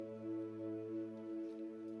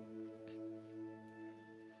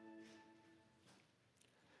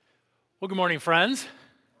Well, good morning, friends.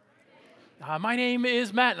 My name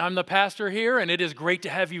is Matt, and I'm the pastor here, and it is great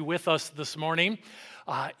to have you with us this morning.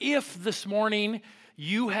 If this morning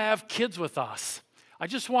you have kids with us, I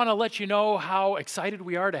just want to let you know how excited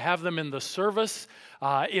we are to have them in the service.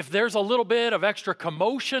 If there's a little bit of extra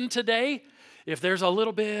commotion today, if there's a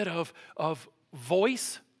little bit of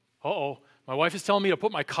voice, my wife is telling me to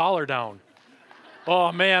put my collar down.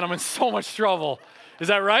 Oh, man, I'm in so much trouble. Is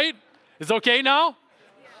that right? Is it okay now?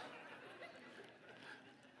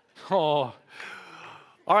 Oh, all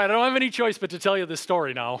right, I don't have any choice but to tell you this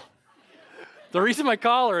story now. The reason my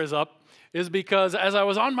collar is up is because as I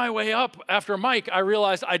was on my way up after Mike, I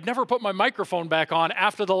realized I'd never put my microphone back on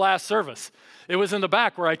after the last service. It was in the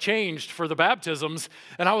back where I changed for the baptisms,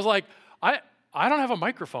 and I was like, I don't have a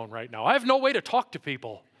microphone right now. I have no way to talk to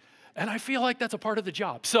people, and I feel like that's a part of the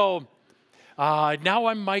job. So now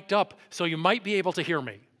I'm mic'd up, so you might be able to hear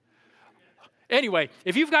me. Anyway,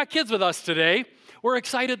 if you've got kids with us today, we're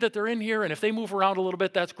excited that they're in here, and if they move around a little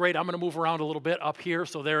bit, that's great. I'm going to move around a little bit up here,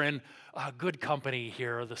 so they're in good company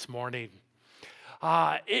here this morning.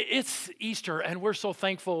 It's Easter, and we're so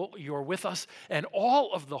thankful you're with us, and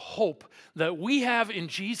all of the hope that we have in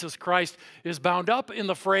Jesus Christ is bound up in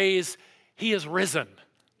the phrase, He is risen.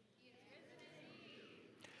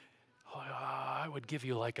 I would give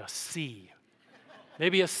you like a C,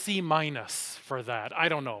 maybe a C minus for that. I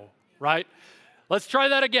don't know, right? Let's try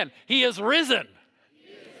that again. He is risen.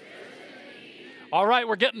 All right,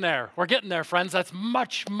 we're getting there. We're getting there, friends. That's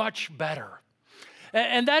much, much better.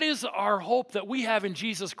 And that is our hope that we have in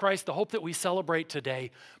Jesus Christ, the hope that we celebrate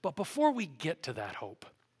today. But before we get to that hope,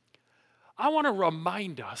 I want to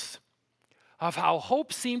remind us of how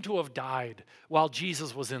hope seemed to have died while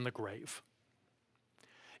Jesus was in the grave.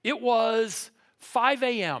 It was 5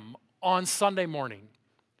 a.m. on Sunday morning,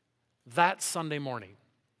 that Sunday morning.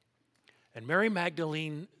 And Mary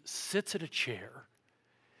Magdalene sits at a chair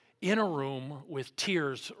in a room with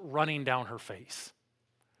tears running down her face.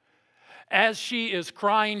 As she is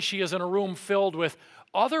crying, she is in a room filled with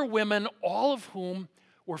other women, all of whom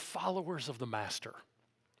were followers of the Master.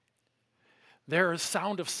 Their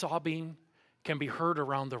sound of sobbing can be heard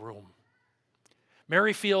around the room.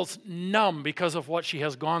 Mary feels numb because of what she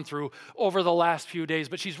has gone through over the last few days,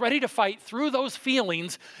 but she's ready to fight through those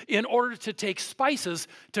feelings in order to take spices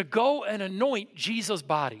to go and anoint Jesus'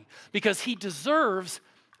 body because he deserves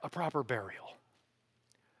a proper burial.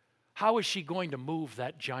 How is she going to move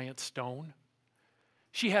that giant stone?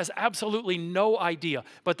 She has absolutely no idea,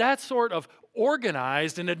 but that sort of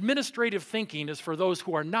organized and administrative thinking is for those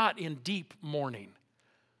who are not in deep mourning.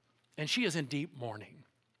 And she is in deep mourning.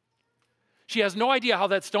 She has no idea how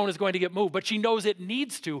that stone is going to get moved, but she knows it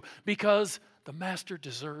needs to because the Master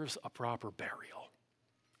deserves a proper burial.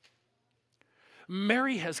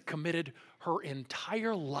 Mary has committed her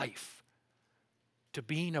entire life to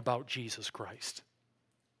being about Jesus Christ.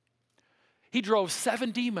 He drove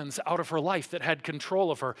 7 demons out of her life that had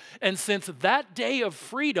control of her. And since that day of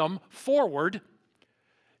freedom forward,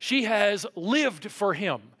 she has lived for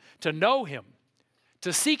him, to know him,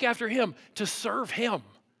 to seek after him, to serve him.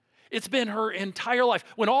 It's been her entire life.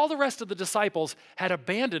 When all the rest of the disciples had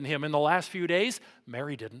abandoned him in the last few days,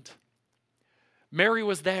 Mary didn't. Mary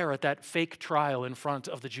was there at that fake trial in front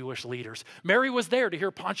of the Jewish leaders. Mary was there to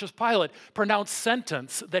hear Pontius Pilate pronounce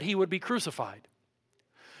sentence that he would be crucified.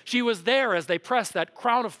 She was there as they pressed that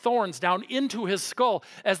crown of thorns down into his skull,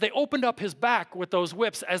 as they opened up his back with those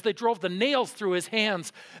whips, as they drove the nails through his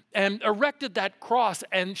hands and erected that cross,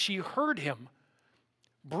 and she heard him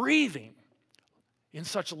breathing in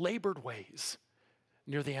such labored ways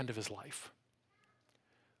near the end of his life.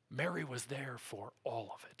 Mary was there for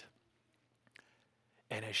all of it.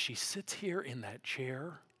 And as she sits here in that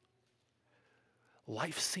chair,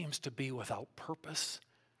 life seems to be without purpose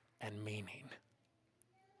and meaning.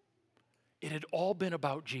 It had all been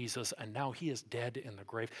about Jesus, and now he is dead in the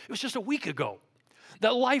grave. It was just a week ago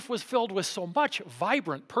that life was filled with so much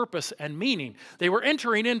vibrant purpose and meaning. They were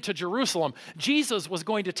entering into Jerusalem. Jesus was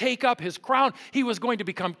going to take up his crown. He was going to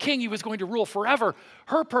become king. He was going to rule forever.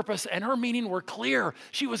 Her purpose and her meaning were clear.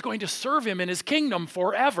 She was going to serve him in his kingdom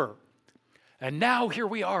forever. And now here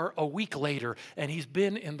we are a week later, and he's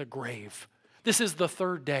been in the grave. This is the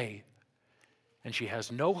 3rd day, and she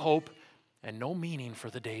has no hope and no meaning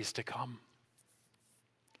for the days to come.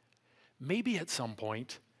 Maybe at some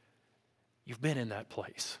point, you've been in that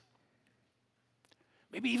place.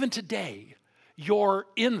 Maybe even today, you're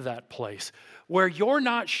in that place where you're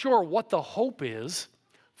not sure what the hope is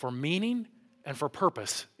for meaning and for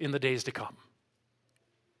purpose in the days to come.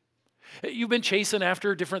 You've been chasing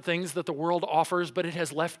after different things that the world offers, but it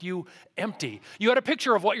has left you empty. You had a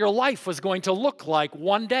picture of what your life was going to look like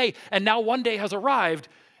one day, and now one day has arrived,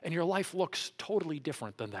 and your life looks totally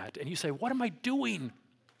different than that. And you say, what am I doing?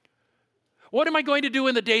 What am I going to do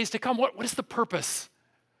in the days to come? What is the purpose?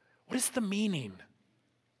 What is the meaning?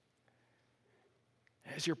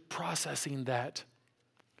 As you're processing that,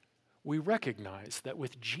 we recognize that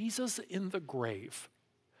with Jesus in the grave,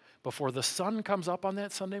 before the sun comes up on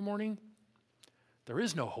that Sunday morning, there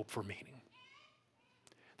is no hope for meaning.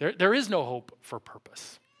 There is no hope for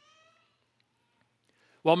purpose.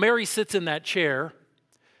 While Mary sits in that chair,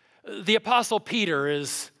 the Apostle Peter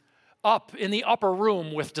is up in the upper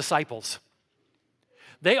room with disciples.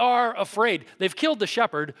 They are afraid. They've killed the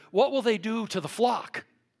shepherd. What will they do to the flock?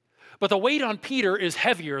 But the weight on Peter is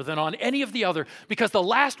heavier than on any of the other, because the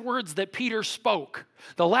last words that Peter spoke,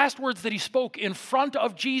 the last words that he spoke in front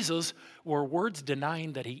of Jesus, were words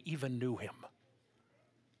denying that he even knew him.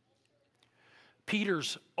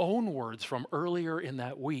 Peter's own words from earlier in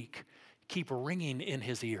that week keep ringing in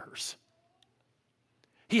his ears.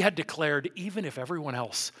 He had declared, even if everyone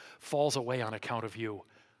else falls away on account of you,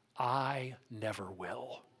 I never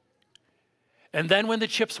will. And then when the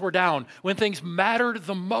chips were down, when things mattered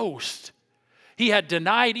the most, he had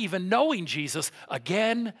denied even knowing Jesus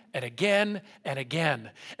again and again and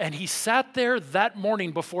again. And he sat there that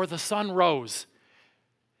morning before the sun rose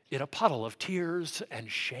in a puddle of tears and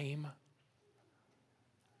shame.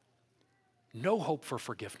 No hope for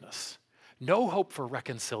forgiveness, no hope for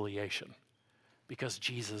reconciliation, because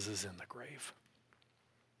Jesus is in the grave.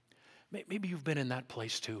 Maybe you've been in that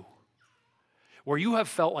place too, where you have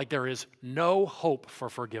felt like there is no hope for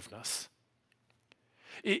forgiveness.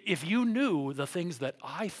 If you knew the things that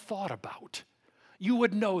I thought about, you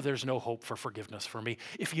would know there's no hope for forgiveness for me.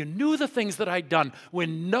 If you knew the things that I'd done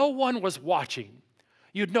when no one was watching,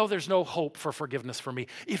 you'd know there's no hope for forgiveness for me.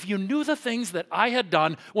 If you knew the things that I had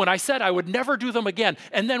done when I said I would never do them again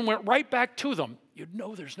and then went right back to them, you'd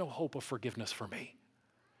know there's no hope of forgiveness for me.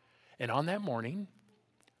 And on that morning,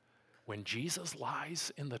 when Jesus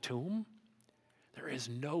lies in the tomb, there is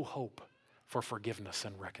no hope for forgiveness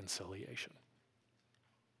and reconciliation.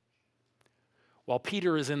 While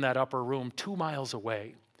Peter is in that upper room 2 miles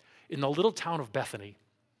away, in the little town of Bethany,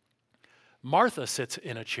 Martha sits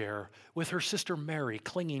in a chair with her sister Mary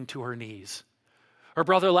clinging to her knees. Her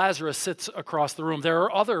brother Lazarus sits across the room. There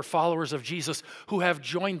are other followers of Jesus who have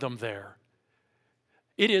joined them there.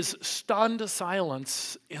 It is stunned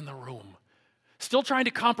silence in the room. Still trying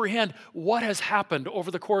to comprehend what has happened over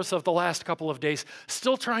the course of the last couple of days.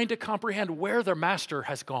 Still trying to comprehend where their master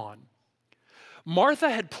has gone. Martha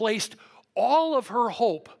had placed all of her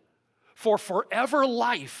hope for forever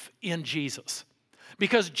life in Jesus,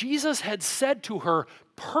 because Jesus had said to her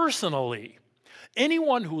personally,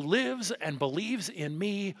 anyone who lives and believes in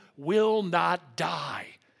me will not die.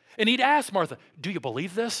 And he'd asked Martha, do you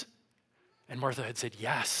believe this? And Martha had said,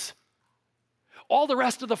 yes. All the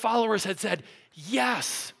rest of the followers had said,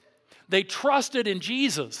 yes. They trusted in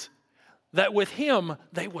Jesus, that with him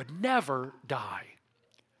they would never die.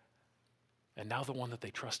 And now the one that they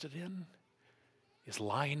trusted in is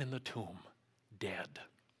lying in the tomb, dead.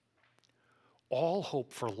 All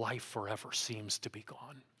hope for life forever seems to be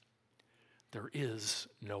gone. There is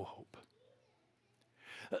no hope.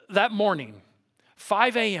 That morning,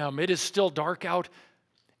 5 a.m., it is still dark out,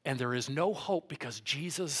 and there is no hope because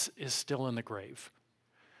Jesus is still in the grave.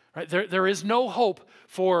 Right? There is no hope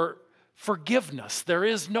for forgiveness. There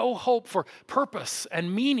is no hope for purpose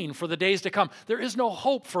and meaning for the days to come. There is no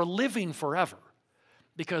hope for living forever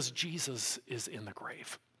because Jesus is in the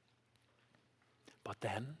grave. But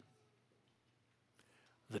then,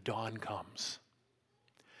 the dawn comes.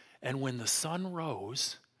 And when the sun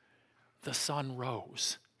rose,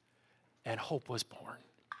 and hope was born.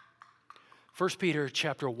 1 Peter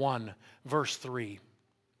chapter 1, verse 3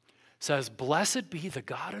 says, "Blessed be the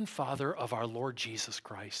God and Father of our Lord Jesus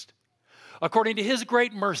Christ. According to his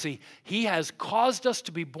great mercy, he has caused us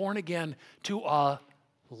to be born again to a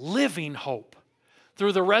living hope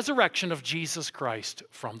through the resurrection of Jesus Christ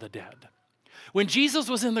from the dead." When Jesus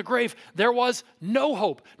was in the grave, there was no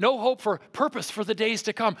hope for purpose for the days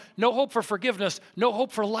to come, no hope for forgiveness, no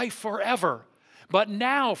hope for life forever. But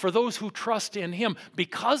now, for those who trust in him,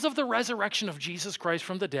 because of the resurrection of Jesus Christ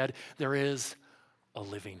from the dead, there is a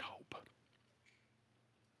living hope.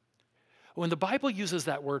 When the Bible uses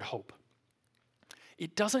that word hope,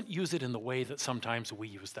 it doesn't use it in the way that sometimes we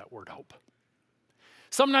use that word hope.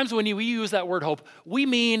 Sometimes when we use that word hope, we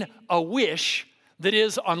mean a wish that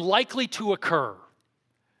is unlikely to occur.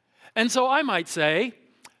 And so I might say,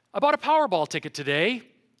 I bought a Powerball ticket today,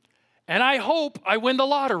 and I hope I win the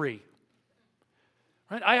lottery.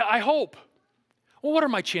 Right? I hope. Well, what are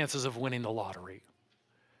my chances of winning the lottery?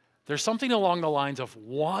 There's something along the lines of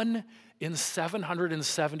 1 in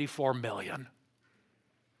 774 million.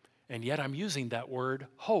 And yet I'm using that word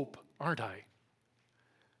hope, aren't I?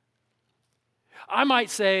 I might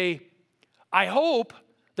say, I hope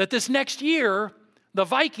that this next year the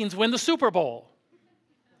Vikings win the Super Bowl.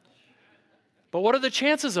 But what are the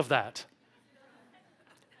chances of that?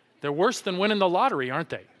 They're worse than winning the lottery, aren't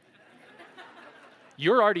they?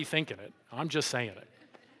 You're already thinking it. I'm just saying it.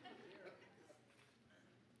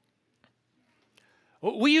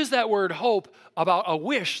 We use that word hope about a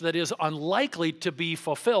wish that is unlikely to be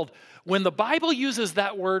fulfilled. When the Bible uses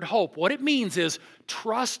that word hope, what it means is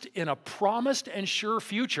trust in a promised and sure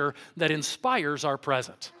future that inspires our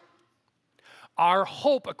present. Our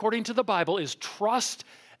hope, according to the Bible, is trust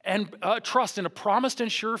in a promised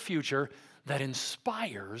and sure future that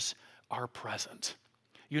inspires our present.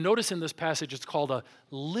 You notice in this passage it's called a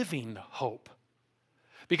living hope,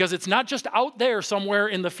 because it's not just out there somewhere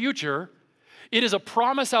in the future. It is a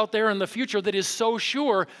promise out there in the future that is so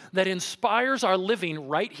sure that inspires our living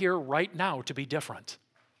right here, right now to be different.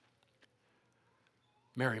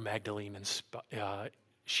 Mary Magdalene,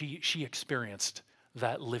 she experienced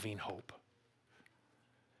that living hope.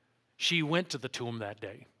 She went to the tomb that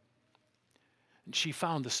day, and she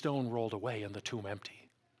found the stone rolled away and the tomb empty.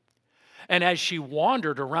 And as she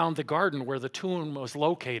wandered around the garden where the tomb was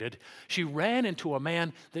located, she ran into a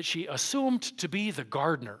man that she assumed to be the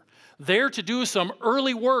gardener, there to do some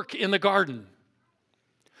early work in the garden.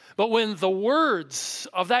 But when the words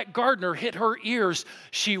of that gardener hit her ears,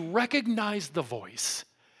 she recognized the voice,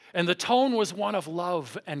 and the tone was one of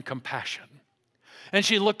love and compassion. And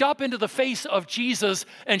she looked up into the face of Jesus,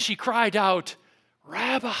 and she cried out,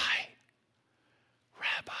 "Rabbi,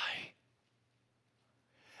 Rabbi."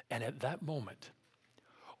 And at that moment,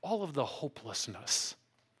 all of the hopelessness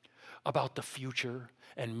about the future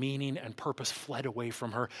and meaning and purpose fled away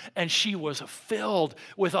from her, and she was filled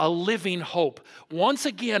with a living hope. Once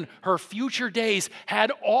again, her future days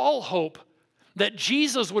had all hope that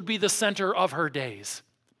Jesus would be the center of her days,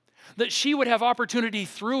 that she would have opportunity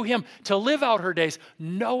through him to live out her days,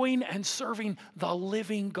 knowing and serving the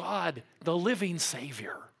living God, the living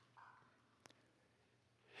Savior.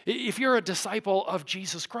 If you're a disciple of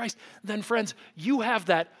Jesus Christ, then friends, you have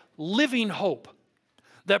that living hope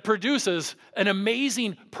that produces an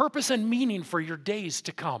amazing purpose and meaning for your days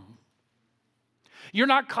to come. You're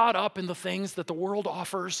not caught up in the things that the world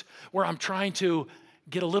offers, where I'm trying to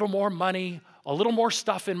get a little more money, a little more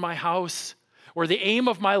stuff in my house, where the aim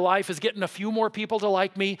of my life is getting a few more people to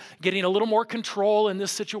like me, getting a little more control in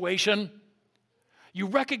this situation. You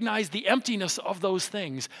recognize the emptiness of those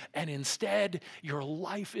things, and instead, your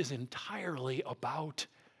life is entirely about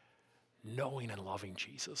knowing and loving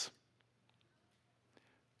Jesus.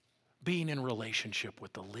 Being in relationship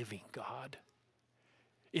with the living God.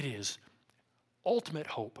 It is ultimate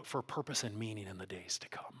hope for purpose and meaning in the days to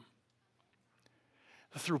come.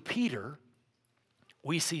 Through Peter,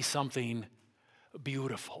 we see something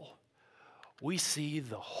beautiful. We see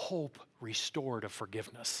the hope restored of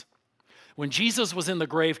forgiveness. When Jesus was in the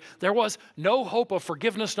grave, there was no hope of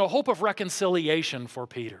forgiveness, no hope of reconciliation for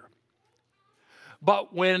Peter.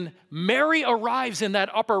 But when Mary arrives in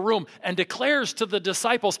that upper room and declares to the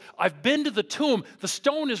disciples, "I've been to the tomb, the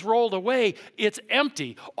stone is rolled away, it's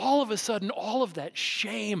empty," all of a sudden, all of that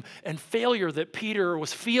shame and failure that Peter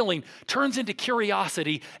was feeling turns into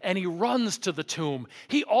curiosity, and he runs to the tomb.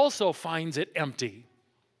 He also finds it empty.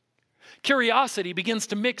 Curiosity begins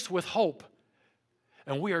to mix with hope,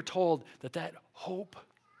 and we are told that that hope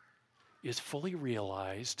is fully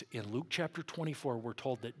realized. In Luke chapter 24, we're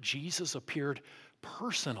told that Jesus appeared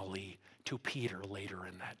personally to Peter later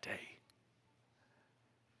in that day.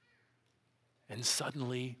 And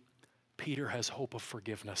suddenly, Peter has hope of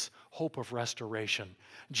forgiveness, hope of restoration.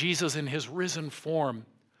 Jesus, in his risen form,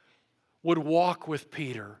 would walk with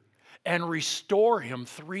Peter and restore him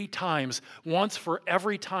 3 times, once for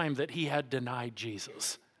every time that he had denied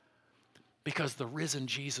Jesus. Because the risen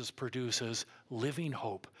Jesus produces living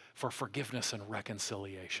hope for forgiveness and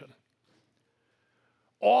reconciliation.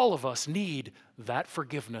 All of us need that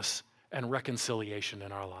forgiveness and reconciliation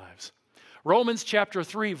in our lives. Romans chapter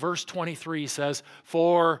 3, verse 23 says,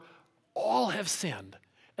 "For all have sinned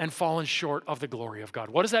and fallen short of the glory of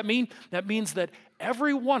God." What does that mean? That means that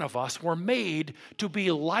every one of us were made to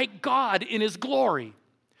be like God in his glory,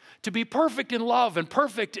 to be perfect in love and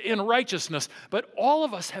perfect in righteousness, but all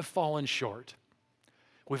of us have fallen short.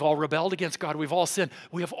 We've all rebelled against God. We've all sinned.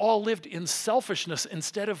 We have all lived in selfishness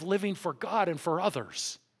instead of living for God and for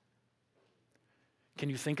others. Can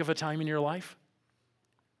you think of a time in your life?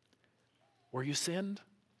 where you sinned?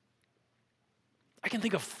 I can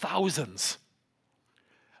think of thousands.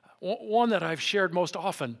 One that I've shared most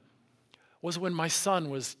often was when my son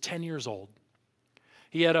was 10 years old.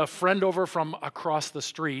 He had a friend over from across the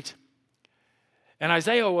street, and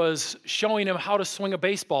Isaiah was showing him how to swing a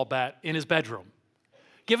baseball bat in his bedroom,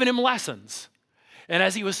 giving him lessons. And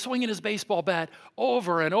as he was swinging his baseball bat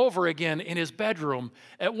over and over again in his bedroom,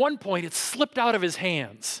 at one point it slipped out of his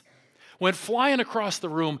hands, went flying across the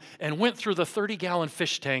room, and went through the 30-gallon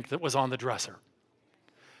fish tank that was on the dresser.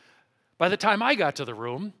 By the time I got to the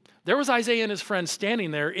room, there was Isaiah and his friend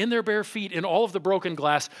standing there in their bare feet in all of the broken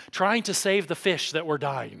glass, trying to save the fish that were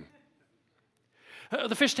dying.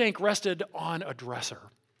 The fish tank rested on a dresser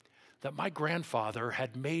that my grandfather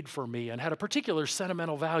had made for me and had a particular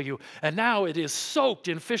sentimental value, and now it is soaked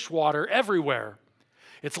in fish water everywhere.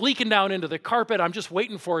 It's leaking down into the carpet. I'm just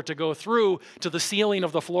waiting for it to go through to the ceiling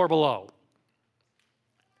of the floor below.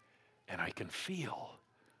 And I can feel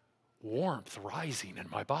warmth rising in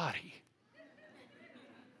my body.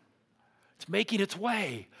 It's making its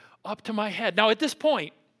way up to my head. Now, at this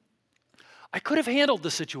point, I could have handled the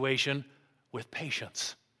situation with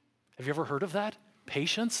patience. Have you ever heard of that?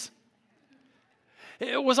 Patience?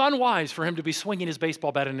 It was unwise for him to be swinging his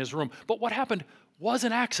baseball bat in his room, but what happened was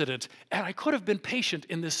an accident, and I could have been patient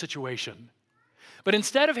in this situation. But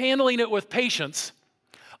instead of handling it with patience,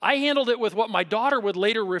 I handled it with what my daughter would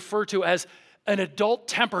later refer to as an adult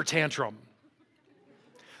temper tantrum.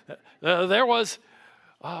 There was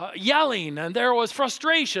yelling, and there was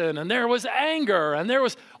frustration, and there was anger, and there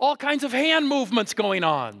was all kinds of hand movements going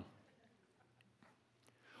on,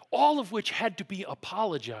 all of which had to be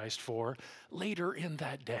apologized for later in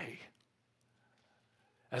that day,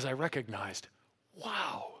 as I recognized,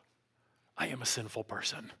 wow, I am a sinful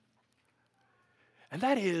person. And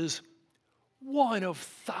that is one of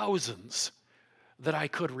thousands that I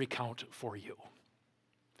could recount for you.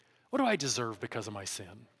 What do I deserve because of my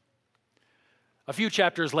sin? A few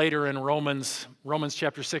chapters later in Romans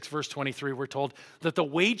chapter 6, verse 23, we're told that the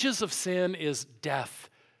wages of sin is death,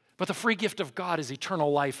 but the free gift of God is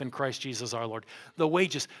eternal life in Christ Jesus our Lord. The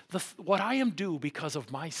wages, what I am due because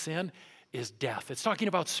of my sin is death. It's talking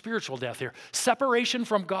about spiritual death here. Separation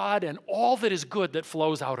from God and all that is good that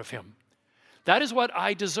flows out of him. That is what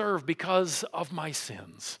I deserve because of my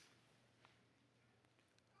sins.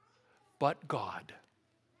 But God,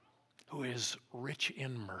 who is rich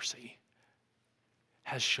in mercy,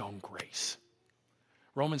 has shown grace.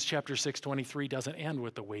 Romans chapter 6:23 doesn't end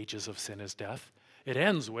with the wages of sin is death. It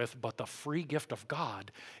ends with, but the free gift of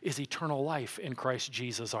God is eternal life in Christ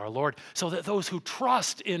Jesus our Lord, so that those who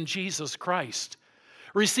trust in Jesus Christ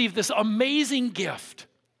receive this amazing gift,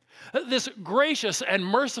 this gracious and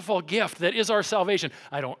merciful gift that is our salvation.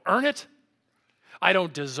 I don't earn it. I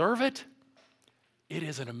don't deserve it. It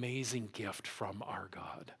is an amazing gift from our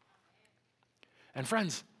God. And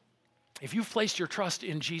friends, if you've placed your trust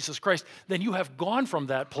in Jesus Christ, then you have gone from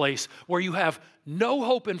that place where you have no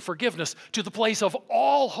hope in forgiveness to the place of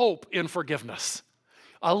all hope in forgiveness,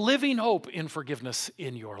 a living hope in forgiveness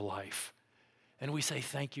in your life. And we say,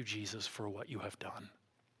 thank you, Jesus, for what you have done.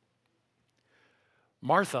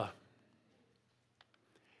 Martha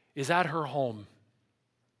is at her home.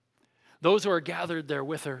 Those who are gathered there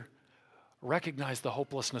with her recognize the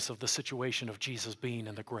hopelessness of the situation of Jesus being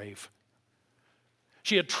in the grave.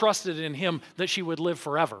 She had trusted in him that she would live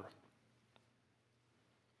forever.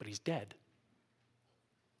 But he's dead.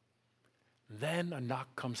 Then a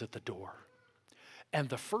knock comes at the door. And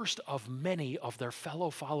the first of many of their fellow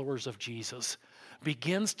followers of Jesus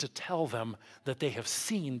begins to tell them that they have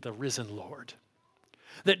seen the risen Lord.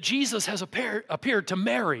 That Jesus has appeared to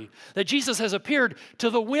Mary. That Jesus has appeared to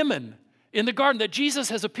the women in the garden, that Jesus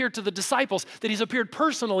has appeared to the disciples, that he's appeared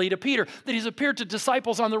personally to Peter, that he's appeared to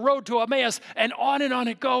disciples on the road to Emmaus, and on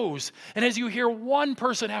it goes. And as you hear one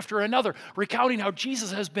person after another recounting how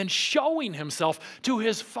Jesus has been showing himself to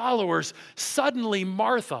his followers, suddenly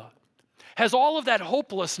Martha has all of that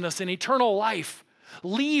hopelessness in eternal life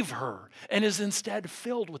leave her and is instead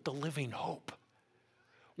filled with the living hope.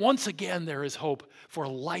 Once again, there is hope for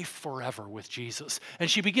life forever with Jesus. And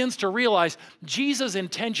she begins to realize Jesus'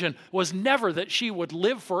 intention was never that she would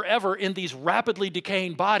live forever in these rapidly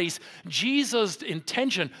decaying bodies. Jesus'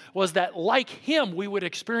 intention was that, like him, we would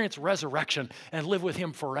experience resurrection and live with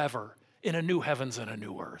him forever in a new heavens and a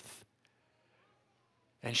new earth.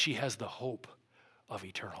 And she has the hope of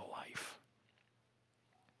eternal life.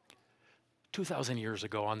 2,000 years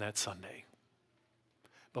ago on that Sunday,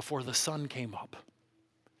 before the sun came up,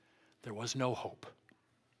 there was no hope.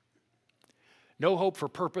 No hope for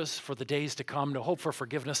purpose for the days to come, no hope for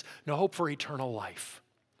forgiveness, no hope for eternal life.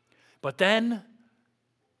 But then,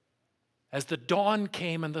 As the dawn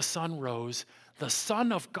came and the sun rose, the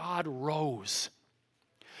Son of God rose.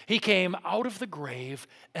 He came out of the grave,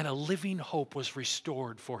 and a living hope was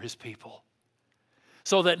restored for his people.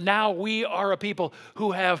 So that now we are a people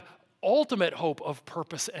who have ultimate hope of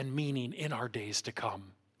purpose and meaning in our days to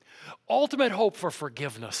come. Ultimate hope for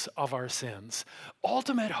forgiveness of our sins.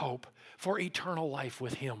 Ultimate hope for eternal life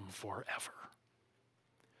with him forever.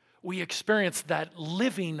 We experience that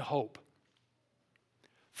living hope.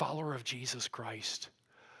 Follower of Jesus Christ.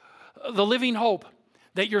 The living hope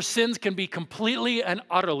that your sins can be completely and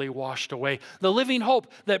utterly washed away. The living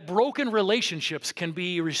hope that broken relationships can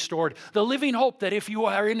be restored. The living hope that if you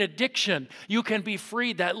are in addiction, you can be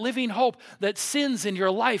freed. That living hope that sins in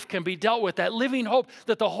your life can be dealt with. That living hope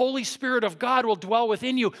that the Holy Spirit of God will dwell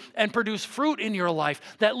within you and produce fruit in your life.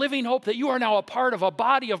 That living hope that you are now a part of a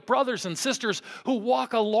body of brothers and sisters who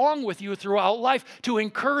walk along with you throughout life to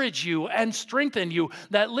encourage you and strengthen you.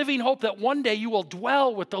 That living hope that one day you will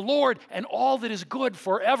dwell with the Lord and all that is good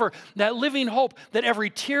forever. That living hope that every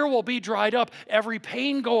tear will be dried up, every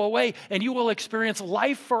pain go away, and you will experience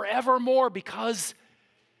life forevermore because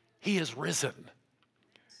he is risen.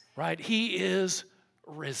 Right? He is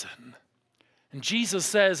risen. And Jesus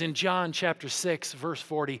says in John chapter 6, verse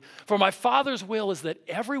 40, "For my Father's will is that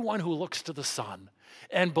everyone who looks to the Son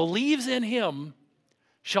and believes in him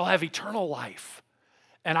shall have eternal life,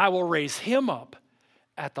 and I will raise him up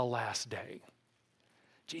at the last day."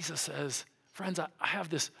 Jesus says, friends, I have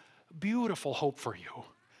this beautiful hope for you.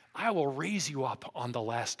 I will raise you up on the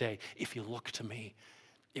last day if you look to me,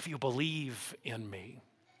 if you believe in me.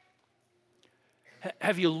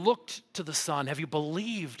 Have you looked to the Son? Have you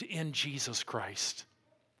believed in Jesus Christ?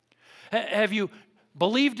 Have you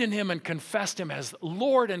believed in him and confessed him as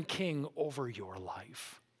Lord and King over your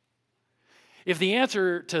life? If the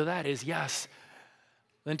answer to that is yes,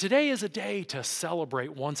 then today is a day to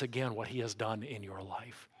celebrate once again what he has done in your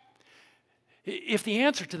life. If the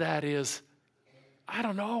answer to that is, I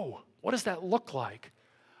don't know, what does that look like?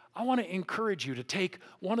 I want to encourage you to take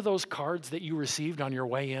one of those cards that you received on your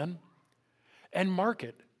way in and mark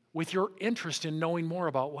it with your interest in knowing more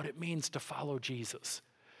about what it means to follow Jesus.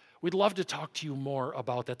 We'd love to talk to you more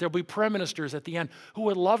about that. There'll be prayer ministers at the end who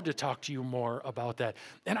would love to talk to you more about that.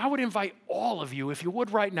 And I would invite all of you, if you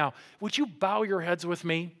would right now, would you bow your heads with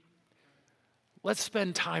me? Let's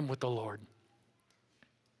spend time with the Lord.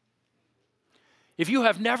 If you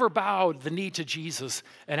have never bowed the knee to Jesus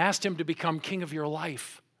and asked him to become king of your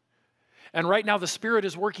life, and right now the Spirit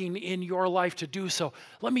is working in your life to do so,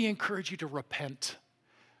 let me encourage you to repent.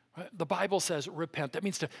 The Bible says repent. That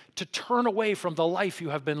means to turn away from the life you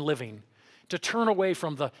have been living, to turn away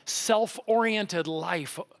from the self-oriented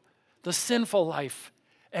life, the sinful life,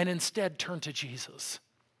 and instead turn to Jesus.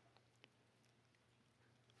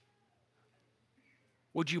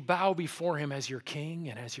 Would you bow before him as your King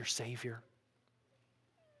and as your Savior?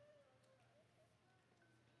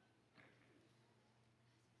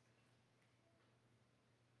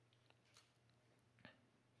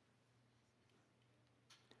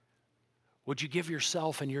 Would you give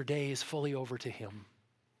yourself and your days fully over to him?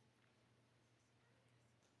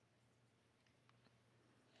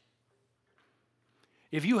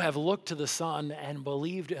 If you have looked to the Son and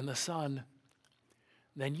believed in the Son,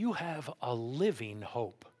 then you have a living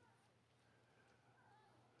hope.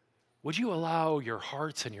 Would you allow your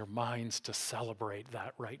hearts and your minds to celebrate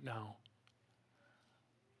that right now?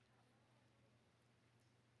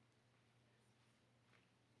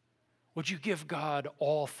 Would you give God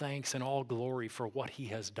all thanks and all glory for what he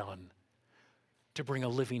has done to bring a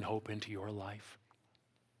living hope into your life?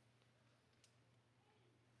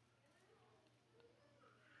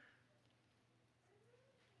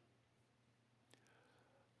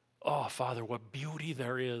 Oh, Father, what beauty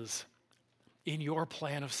there is in your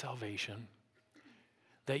plan of salvation,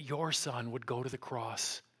 that your Son would go to the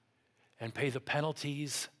cross and pay the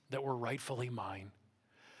penalties that were rightfully mine.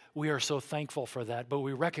 We are so thankful for that, but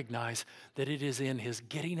we recognize that it is in his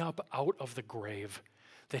getting up out of the grave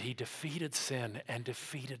that he defeated sin and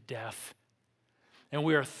defeated death. And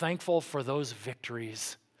we are thankful for those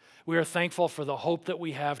victories. We are thankful for the hope that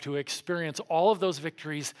we have to experience all of those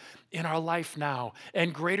victories in our life now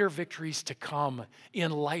and greater victories to come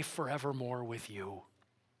in life forevermore with you.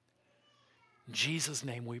 In Jesus'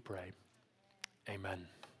 name we pray. Amen.